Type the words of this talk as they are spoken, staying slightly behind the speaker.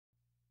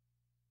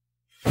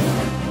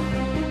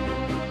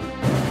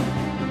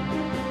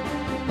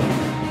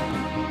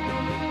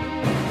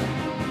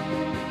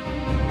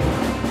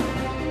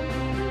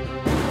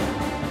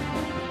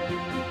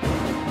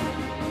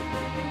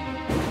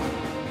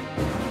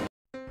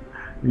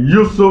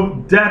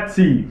Yusuf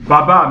Datti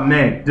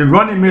Baba-Ahmed, the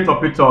running mate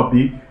of Peter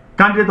Obi,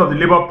 candidate of the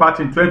Labour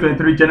Party in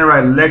 2023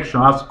 general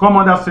election, has come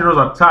under serious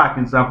attack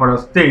in Zamfara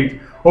State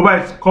over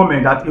his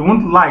comment that he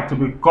won't like to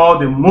be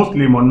called a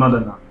Muslim or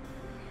Northerner.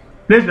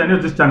 Please, if you are new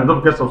to this channel,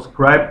 don't forget to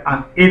subscribe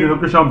and hit the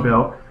notification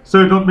bell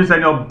so you don't miss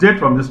any update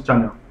from this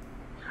channel.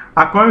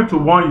 According to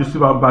one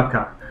Yusuf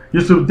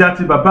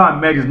Datti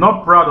Baba-Ahmed is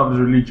not proud of his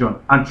religion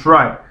and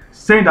tribe,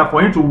 saying that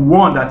for him to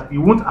warn that he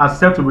won't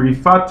accept to be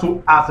referred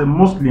to as a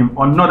Muslim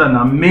or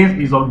Northerner means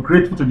he is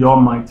ungrateful to the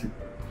Almighty.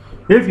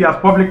 If he has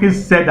publicly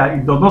said that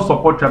he does not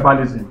support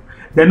tribalism,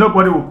 then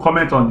nobody will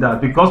comment on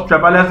that because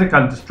tribalism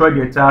can destroy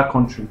the entire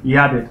country, he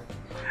added.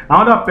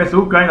 Another person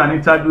who carried an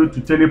interview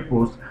to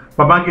Telepost,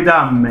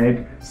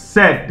 Ahmed,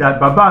 said that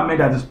Baba-Ahmed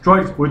has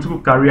destroyed his political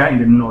career in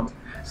the north,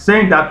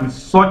 saying that with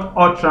such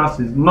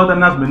utterances,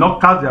 Northerners may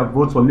not cast their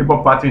votes for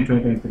Labour Party in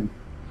 2023.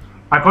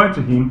 According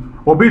to him,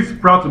 Obi is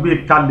proud to be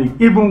a Catholic,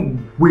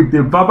 even with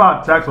the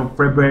verbal attacks of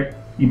February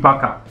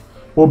Ibaka.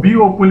 Obi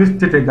openly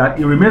stated that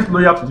he remains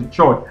loyal to the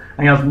church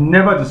and has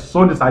never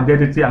disowned his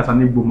identity as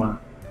an Igbo man.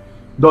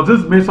 Does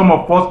this mean some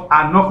of us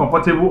are not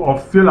comfortable or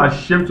feel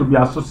ashamed to be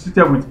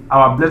associated with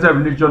our blessed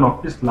religion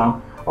of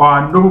Islam or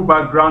our noble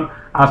background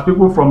as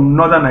people from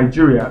northern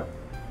Nigeria?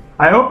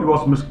 I hope it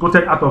was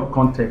misquoted out of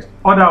context.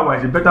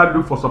 Otherwise, you better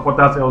look for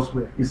supporters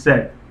elsewhere, he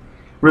said.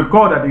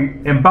 Recall that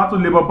the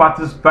embattled Labour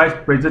Party's vice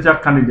presidential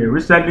candidate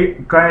recently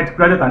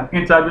granted an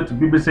interview to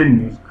BBC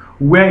News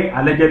where he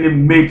allegedly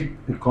made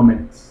the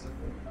comments.